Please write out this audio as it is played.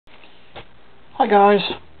Hi guys,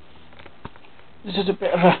 this is a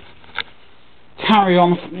bit of a carry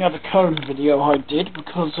on from the other cone video I did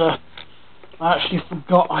because I actually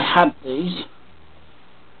forgot I had these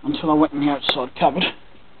until I went in the outside cupboard.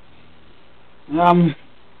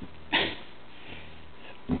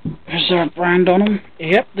 Is there a brand on them?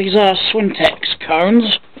 Yep, these are Swintex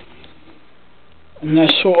cones and they're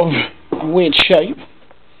sort of a weird shape.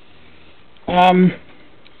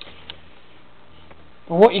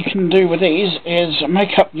 But what you can do with these is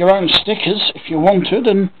make up your own stickers if you wanted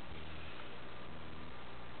and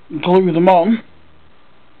glue them on.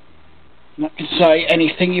 That can say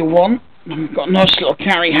anything you want. I've got a nice little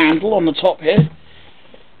carry handle on the top here,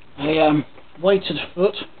 a weighted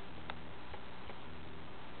foot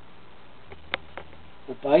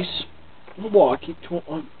or base. I don't know why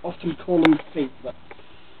I often call them feet, but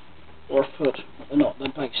or a foot, but they're not. They're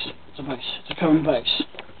base. It's a base. It's a cone base.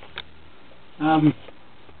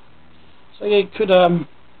 So yeah, you could well,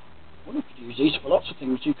 you could use these for lots of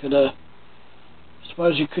things. You could I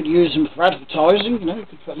suppose you could use them for advertising. You know, you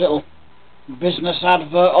could put a little business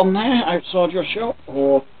advert on there outside your shop,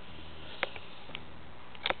 or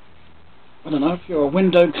I don't know, if you're a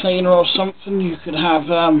window cleaner or something, you could have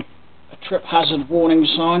a trip hazard warning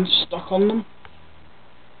sign stuck on them.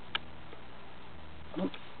 I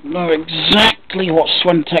don't know exactly what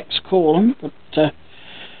Swintex call them, but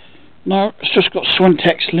no, it's just got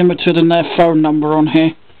Swintex Limited and their phone number on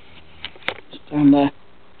here. It's down there.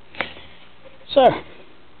 So,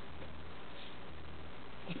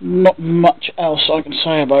 not much else I can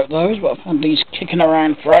say about those, but I've had these kicking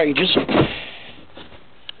around for ages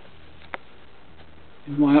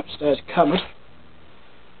in my upstairs cupboard.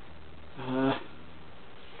 I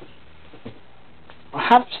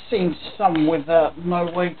have seen some with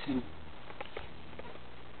no weighting,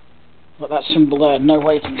 like that symbol there, no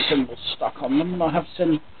weighting symbol stuck on them. I have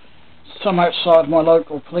seen some outside my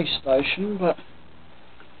local police station, but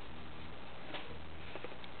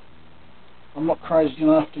I'm not crazy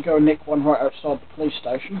enough to go nick one right outside the police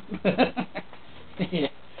station. Yeah,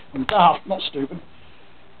 I'm daft, not stupid.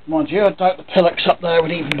 Mind you, I doubt the pillocks up there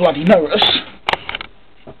would even bloody notice.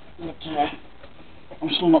 But I'm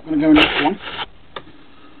still not going to go nick one.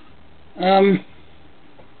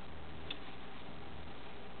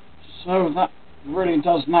 So that really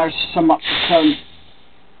does now sum up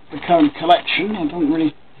the cone collection. I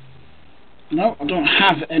don't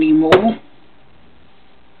have any more,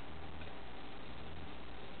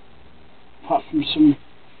 apart from some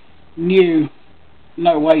new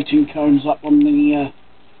no weighting cones up on the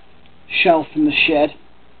shelf in the shed.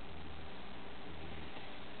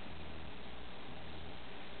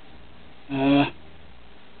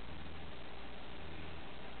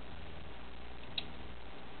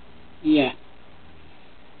 Yeah,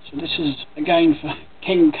 so this is again for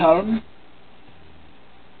King Cone.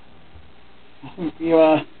 I hope you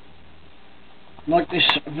like this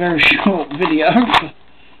very short video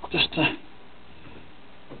just to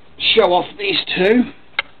show off these two.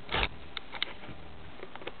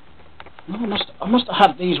 I must have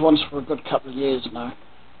had these ones for a good couple of years now.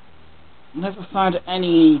 Never found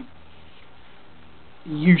any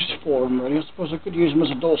use for them really. I suppose I could use them as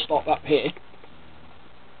a doorstop up here,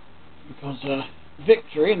 because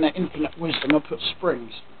Victory, in their infinite wisdom, have put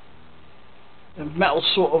springs. They're metal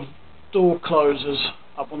sort of door closers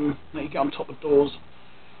up on that you get on top of doors,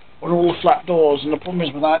 on all the flat doors. And the problem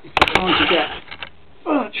is with that, if you're trying to get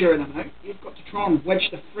furniture in and out, you've got to try and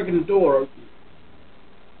wedge the friggin' door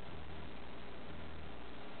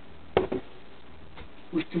open,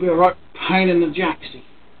 which can be a right pain in the jacksy.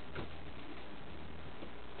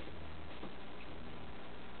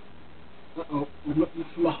 Uh-oh, I'm looking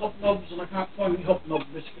for my hobnobs and I can't find my hobnob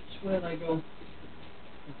biscuits. Where they go?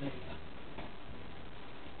 There you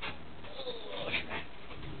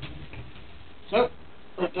go. So,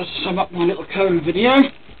 that does sum up my little cone video.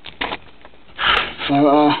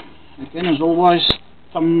 So, again, as always,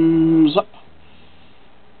 thumbs up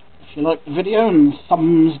if you liked the video, and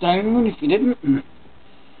thumbs down if you didn't. And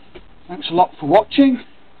thanks a lot for watching,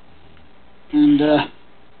 and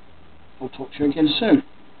I'll talk to you again soon.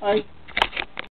 Bye.